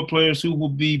there are more players who will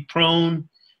be prone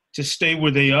to stay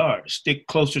where they are, stick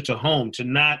closer to home, to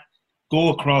not go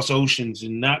across oceans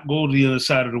and not go to the other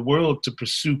side of the world to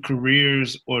pursue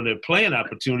careers or their playing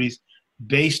opportunities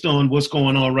based on what's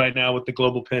going on right now with the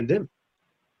global pandemic?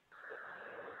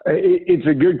 It's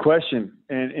a good question,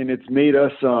 and it's made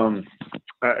us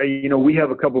we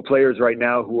have a couple players right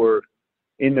now who are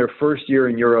in their first year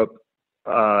in Europe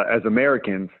as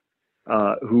Americans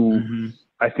who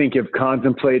I think have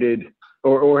contemplated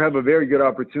or have a very good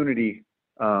opportunity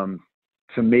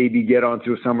to maybe get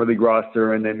onto a summer league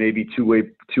roster and then maybe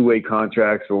two-way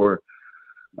contracts or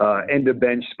end of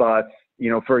bench spots.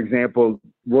 For example,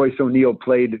 Royce O'Neal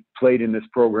played in this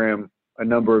program a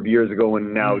number of years ago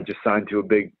and now just signed to a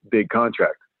big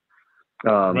contract.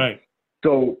 Right.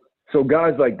 So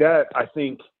guys like that, I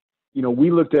think,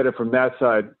 we looked at it from that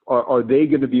side. Are they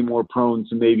going to be more prone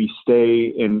to maybe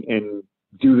stay and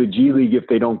do the G League if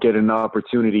they don't get an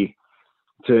opportunity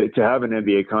to have an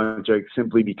NBA contract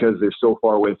simply because they're so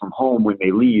far away from home when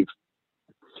they leave?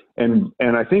 And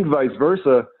I think vice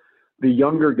versa, the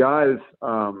younger guys,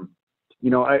 from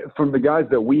the guys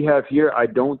that we have here, I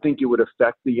don't think it would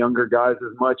affect the younger guys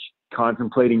as much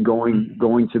contemplating going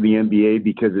to the NBA,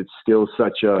 because it's still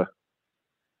such a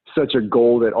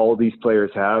goal that all these players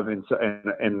have. And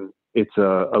it's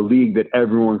a league that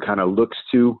everyone kind of looks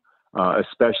to,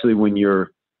 especially when you're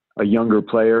a younger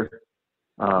player.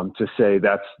 To say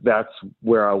that's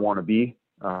where I want to be.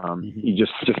 You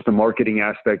just the marketing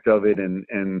aspect of it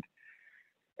and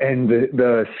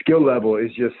the skill level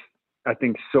is just, I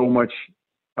think, so much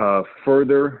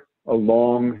further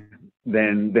along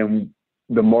than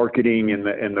the marketing and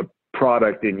the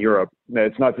product in Europe. Now,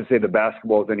 it's not to say the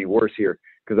basketball is any worse here,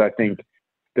 because I think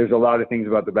there's a lot of things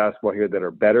about the basketball here that are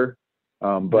better.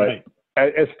 But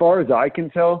as far as I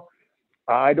can tell,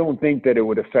 I don't think that it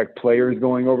would affect players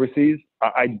going overseas.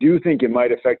 I do think it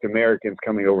might affect Americans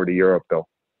coming over to Europe, though.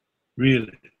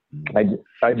 Really?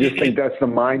 I just think that's the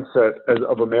mindset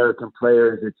of American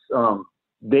players. It's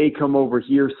they come over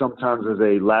here sometimes as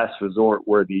a last resort,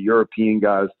 where the European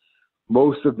guys,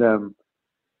 most of them,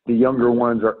 the younger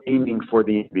ones, are aiming for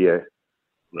the NBA.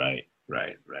 Right.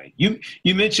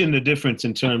 You mentioned the difference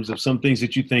in terms of some things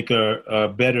that you think are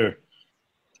better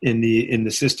in the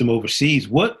system overseas.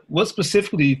 What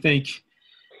specifically do you think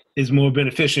is more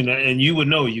beneficial? And you would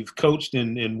know, you've coached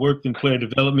and worked in player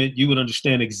development. You would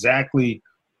understand exactly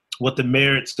what the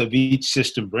merits of each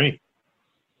system bring.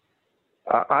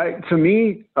 To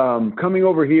me, coming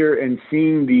over here and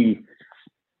seeing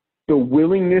the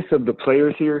willingness of the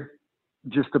players here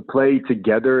just to play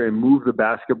together and move the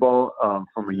basketball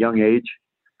from a young age.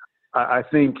 I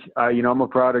think, I'm a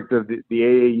product of the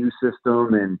AAU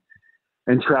system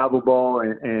and travel ball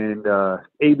and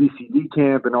ABCD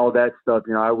camp and all that stuff.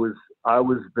 I was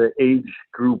the age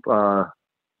group,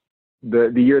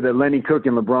 the year that Lenny Cook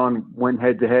and LeBron went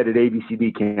head to head at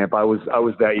ABCD camp. I was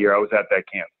that year. I was at that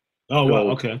camp. Oh,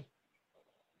 wow. Okay.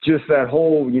 Just that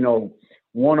whole,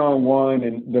 one-on-one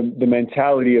and the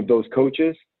mentality of those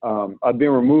coaches. I've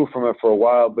been removed from it for a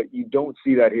while, but you don't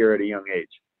see that here at a young age.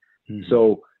 Mm-hmm.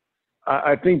 So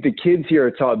I think the kids here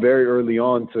are taught very early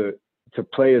on to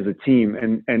play as a team.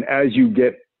 And as you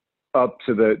get up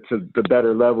to the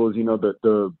better levels,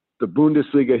 the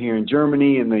Bundesliga here in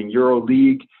Germany and then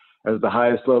EuroLeague as the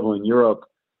highest level in Europe,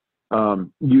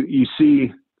 you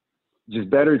see just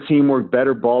better teamwork,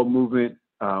 better ball movement,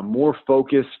 more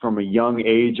focus from a young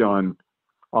age on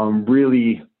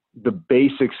really the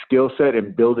basic skill set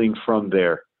and building from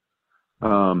there.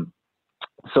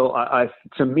 So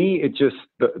to me, it just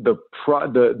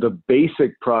the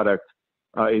basic product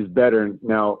is better.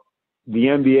 Now, the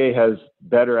NBA has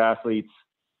better athletes.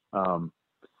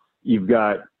 You've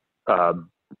got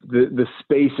the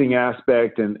spacing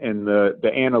aspect and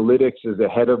the analytics is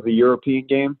ahead of the European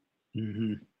game.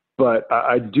 Mm-hmm. But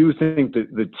I do think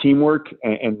that the teamwork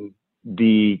and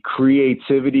the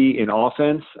creativity in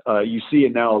offense, you see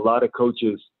it now. A lot of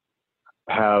coaches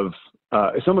have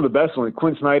some of the best ones.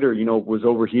 Quinn Snyder, was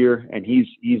over here, and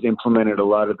he's implemented a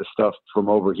lot of the stuff from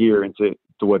over here into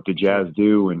what the Jazz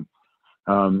do.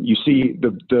 And you see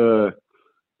the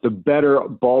better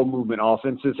ball movement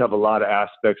offenses have a lot of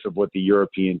aspects of what the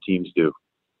European teams do.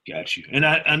 Got you. And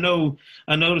I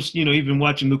noticed, even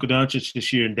watching Luka Doncic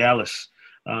this year in Dallas,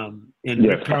 and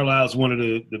Rick Carlisle's one of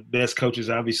the best coaches,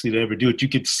 obviously, to ever do it. You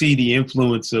could see the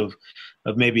influence of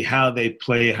maybe how they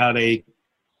play, how they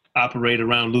operate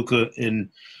around Luka, and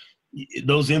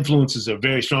those influences are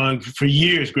very strong. For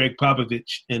years, Greg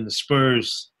Popovich and the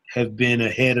Spurs have been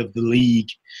ahead of the league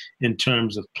in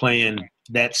terms of playing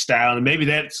that style, and maybe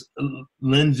that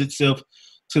lends itself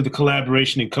to the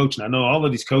collaboration in coaching. I know all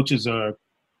of these coaches are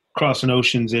crossing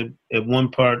oceans at one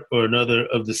part or another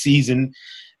of the season,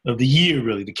 of the year,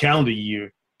 really, the calendar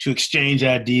year, to exchange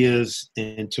ideas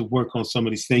and to work on some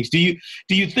of these things. Do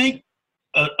you think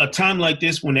a time like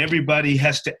this, when everybody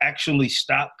has to actually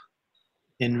stop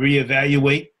and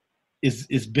reevaluate,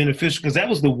 is beneficial? Because that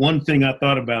was the one thing I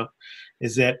thought about,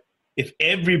 is that if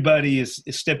everybody is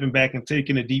stepping back and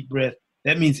taking a deep breath,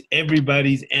 that means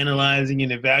everybody's analyzing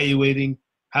and evaluating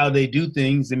how they do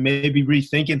things and maybe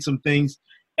rethinking some things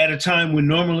at a time when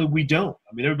normally we don't.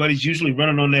 I mean, everybody's usually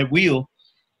running on that wheel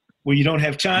where you don't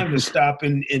have time to stop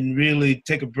and really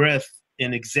take a breath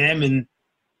and examine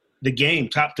the game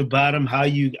top to bottom, how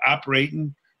you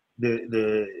operating,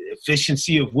 the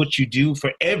efficiency of what you do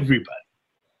for everybody.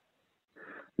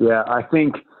 Yeah, I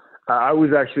think I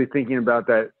was actually thinking about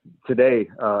that today,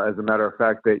 as a matter of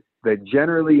fact, that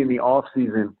generally in the off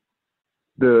season,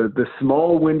 the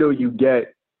small window you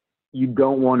get, you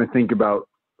don't want to think about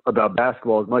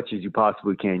basketball as much as you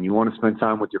possibly can. You want to spend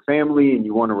time with your family and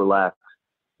you want to relax.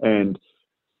 And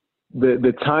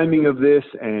the timing of this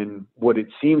and what it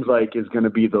seems like is going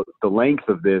to be the length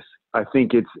of this, I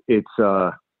think it's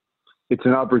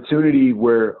an opportunity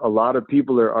where a lot of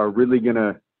people are really going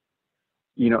to,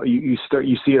 you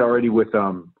see it already with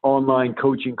online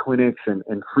coaching clinics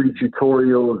and free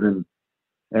tutorials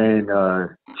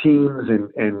and teams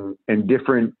and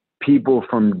different people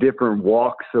from different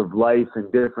walks of life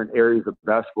and different areas of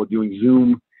basketball doing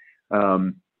Zoom,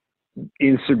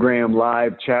 Instagram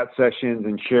live chat sessions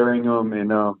and sharing them.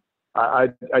 And I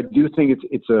do think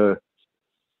it's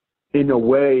in a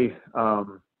way,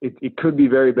 it could be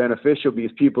very beneficial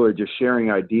because people are just sharing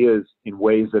ideas in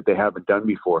ways that they haven't done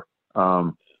before.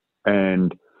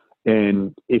 And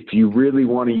if you really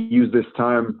want to use this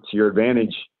time to your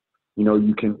advantage,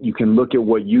 you can look at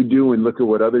what you do and look at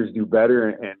what others do better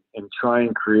and try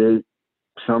and create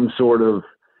some sort of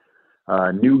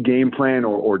new game plan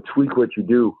or tweak what you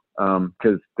do.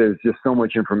 Because there's just so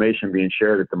much information being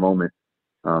shared at the moment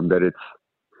that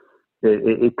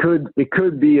it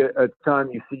could be a time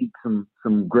you see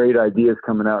some great ideas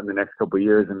coming out in the next couple of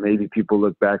years, and maybe people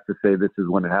look back to say this is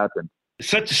when it happened. It's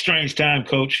such a strange time,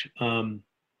 Coach.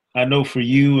 I know for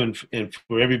you and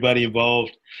for everybody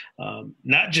involved,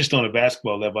 not just on a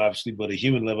basketball level, obviously, but a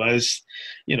human level. It's,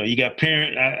 you got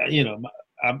parent.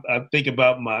 I think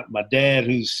about my dad,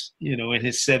 who's in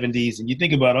his 70s, and you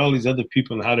think about all these other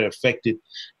people and how they're affected.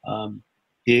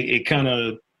 It kind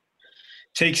of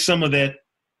takes some of that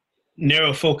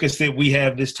narrow focus that we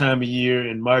have this time of year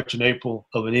in March and April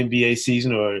of an NBA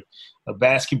season or a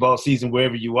basketball season,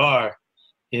 wherever you are,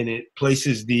 and it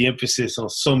places the emphasis on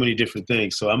so many different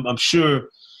things. So I'm sure,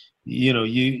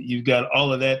 you've got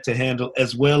all of that to handle,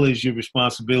 as well as your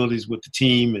responsibilities with the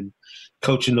team and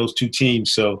coaching those two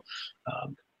teams. So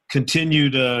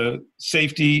continued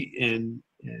safety and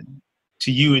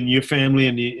to you and your family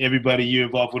and everybody you're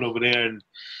involved with over there. And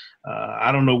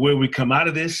I don't know where we come out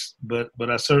of this, but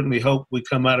I certainly hope we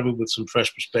come out of it with some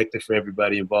fresh perspective for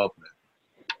everybody involved in it.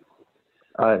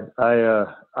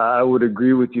 I would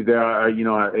agree with you there.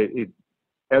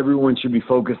 Everyone should be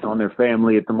focused on their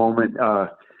family at the moment.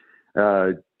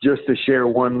 Just to share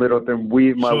one little thing,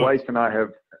 my wife and I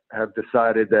have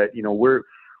decided that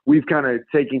we've kind of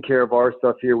taken care of our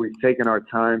stuff here. We've taken our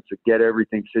time to get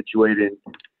everything situated,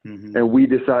 and we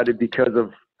decided, because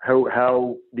of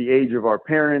how the age of our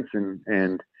parents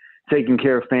and taking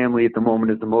care of family at the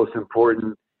moment is the most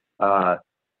important.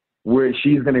 Where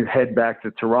she's going to head back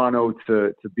to Toronto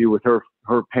to be with her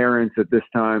parents at this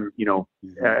time.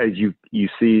 As you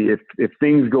see, if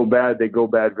things go bad, they go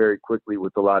bad very quickly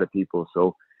with a lot of people.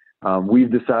 So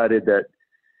we've decided that,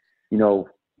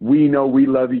 we know we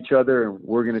love each other, and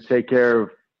we're going to take care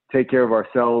of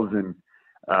ourselves. And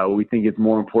we think it's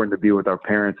more important to be with our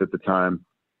parents at the time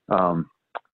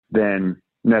than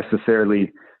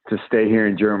necessarily to stay here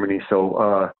in Germany.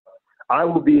 So I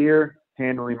will be here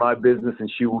handling my business,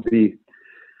 and she will be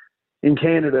in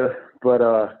Canada. But,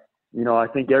 I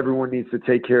think everyone needs to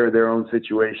take care of their own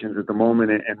situations at the moment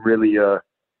and really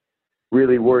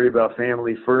worry about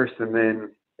family first. And then,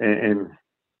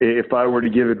 if I were to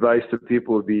give advice to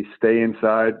people, it would be stay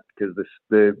inside, because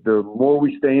the more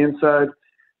we stay inside,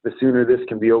 the sooner this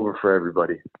can be over for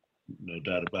everybody. No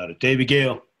doubt about it. David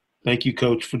Gale, thank you,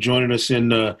 Coach, for joining us.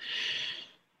 And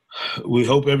we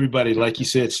hope everybody, like you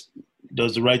said,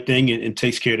 does the right thing and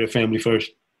takes care of their family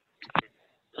first.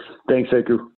 Thanks,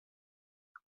 Eku.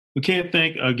 We can't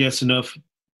thank our guests enough.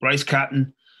 Bryce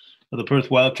Cotton of the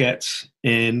Perth Wildcats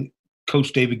and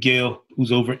Coach David Gale,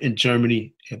 who's over in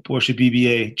Germany at Porsche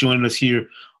BBA, joining us here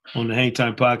on the Hang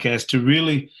Time Podcast to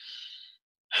really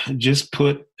just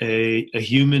put a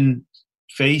human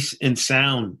face and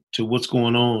sound to what's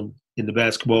going on in the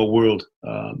basketball world.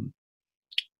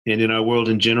 And in our world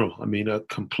in general. I mean, a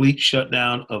complete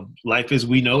shutdown of life as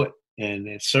we know it. And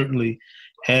it certainly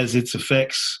has its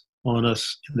effects on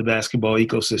us in the basketball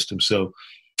ecosystem. So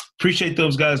appreciate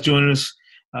those guys joining us.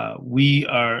 We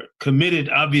are committed,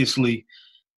 obviously,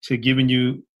 to giving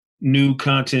you new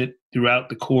content throughout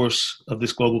the course of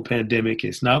this global pandemic.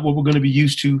 It's not what we're going to be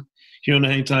used to here on the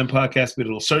Hang Time Podcast, but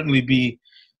it'll certainly be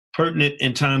pertinent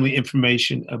and timely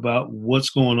information about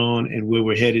what's going on and where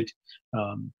we're headed.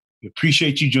 We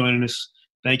appreciate you joining us.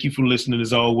 Thank you for listening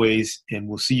as always, and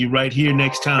we'll see you right here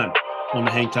next time on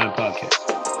the Hang Time Podcast.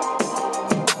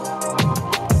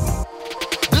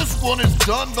 This one is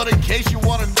done, but in case you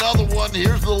want another one,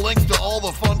 here's the links to all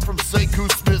the fun from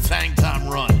Sekou Smith's Hang Time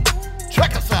Run.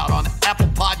 Check us out on Apple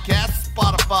Podcasts,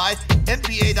 Spotify,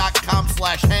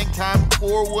 NBA.com/hangtime,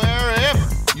 or wherever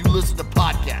you listen to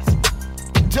podcasts.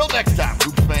 Until next time,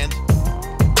 Hoops fans.